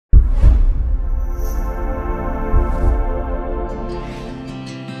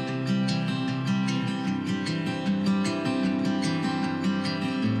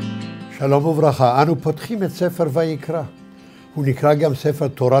שלום וברכה, אנו פותחים את ספר ויקרא. הוא נקרא גם ספר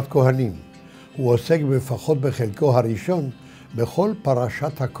תורת כהנים. הוא עוסק לפחות בחלקו הראשון בכל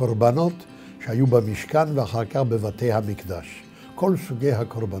פרשת הקורבנות שהיו במשכן ואחר כך בבתי המקדש. כל סוגי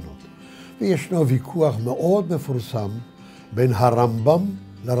הקורבנות. וישנו וויכוח מאוד מפורסם בין הרמב"ם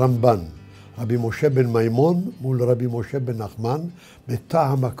לרמב"ן. רבי משה בן מימון מול רבי משה בן נחמן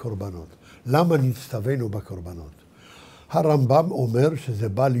לטעם הקורבנות. למה נצטווינו בקורבנות? הרמב"ם אומר שזה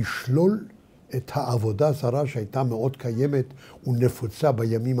בא לשלול את העבודה זרה שהייתה מאוד קיימת ונפוצה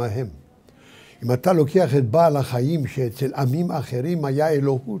בימים ההם. אם אתה לוקח את בעל החיים שאצל עמים אחרים היה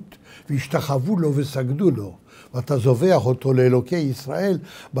אלוהות והשתחוו לו וסגדו לו, ואתה זובח אותו לאלוקי ישראל,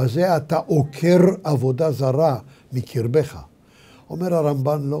 בזה אתה עוקר עבודה זרה מקרבך. אומר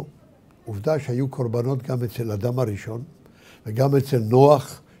הרמב"ן לא. עובדה שהיו קורבנות גם אצל אדם הראשון וגם אצל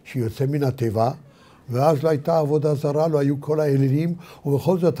נוח שיוצא מן הטבע, ואז לא הייתה עבודה זרה, לא היו כל האלילים,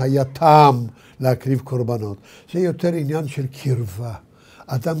 ובכל זאת היה טעם להקריב קורבנות. זה יותר עניין של קרבה,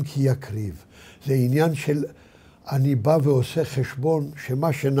 אדם כי יקריב. זה עניין של אני בא ועושה חשבון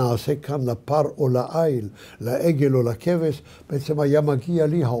שמה שנעשה כאן לפר או לעיל, לעגל או לכבש, בעצם היה מגיע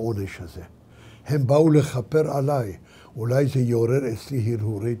לי העונש הזה. הם באו לכפר עליי, אולי זה יעורר אצלי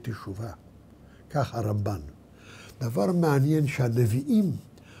הרהורי תשובה. כך הרמב"ן. דבר מעניין שהנביאים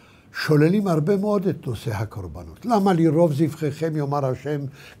שוללים הרבה מאוד את נושא הקורבנות. למה לרוב זבחיכם יאמר השם,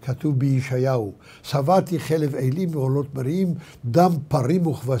 כתוב בישעיהו, שבעתי חלב אלים ועולות מריים, דם פרים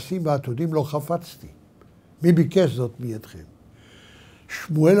וכבשים ועתודים לא חפצתי. מי ביקש זאת מידכם?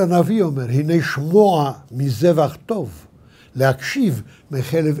 שמואל הנביא אומר, הנה שמוע מזבח טוב, להקשיב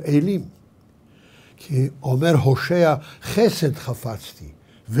מחלב אלים. כי אומר הושע, חסד חפצתי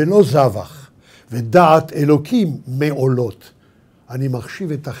ולא זבח, ודעת אלוקים מעולות. אני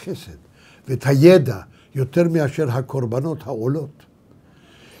מחשיב את החסד ואת הידע יותר מאשר הקורבנות העולות.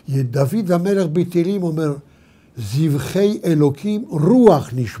 דוד המלך בתהילים אומר, זבחי אלוקים רוח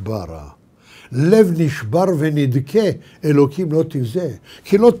נשברה, לב נשבר ונדכה, אלוקים לא תרזה,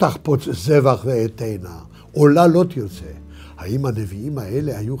 כי לא תחפוץ זבח ואתנה, עולה לא תרצה. האם הנביאים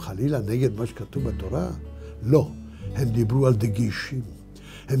האלה היו חלילה נגד מה שכתוב בתורה? לא, הם דיברו על דגישים.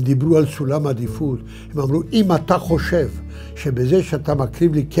 הם דיברו על סולם עדיפות. הם אמרו, אם אתה חושב שבזה שאתה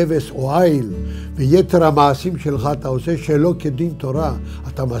מקריב לי כבש או עיל, ויתר המעשים שלך אתה עושה שלא כדין תורה,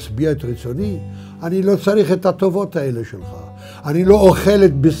 אתה משביע את רצוני, אני לא צריך את הטובות האלה שלך. אני לא אוכל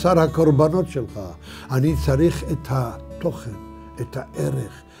את בשר הקורבנות שלך. אני צריך את התוכן, את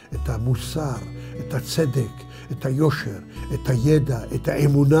הערך, את המוסר, את הצדק, את היושר, את הידע, את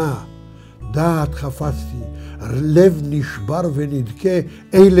האמונה. דעת חפצתי, לב נשבר ונדכה,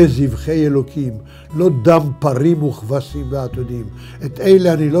 אלה זבחי אלוקים, לא דם פרים וכבשים ועתודים. את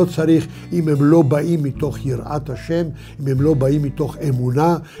אלה אני לא צריך אם הם לא באים מתוך יראת השם, אם הם לא באים מתוך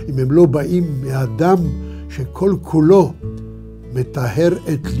אמונה, אם הם לא באים מאדם שכל כולו מטהר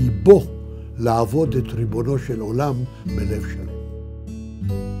את ליבו לעבוד את ריבונו של עולם בלב שלם.